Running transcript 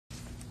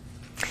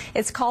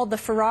It's called the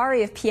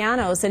Ferrari of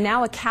pianos, and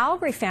now a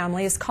Calgary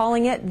family is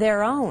calling it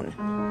their own.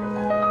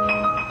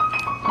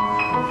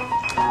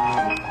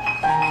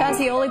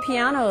 Fazioli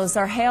pianos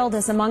are hailed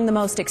as among the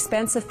most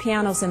expensive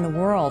pianos in the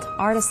world.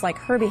 Artists like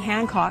Herbie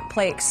Hancock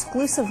play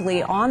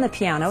exclusively on the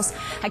pianos.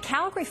 A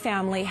Calgary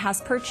family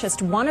has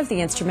purchased one of the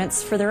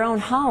instruments for their own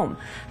home.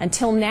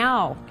 Until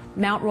now,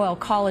 Mount Royal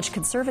College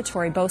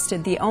Conservatory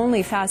boasted the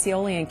only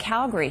Fazioli in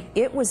Calgary.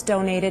 It was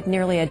donated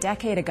nearly a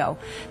decade ago.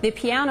 The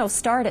pianos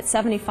start at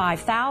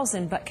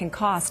 $75,000 but can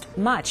cost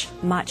much,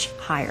 much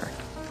higher.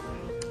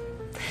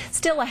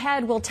 Still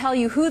ahead, we'll tell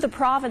you who the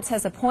province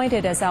has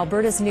appointed as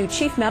Alberta's new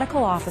chief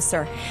medical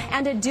officer.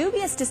 And a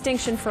dubious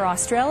distinction for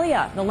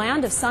Australia. The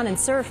land of sun and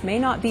surf may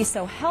not be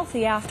so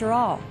healthy after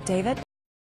all. David?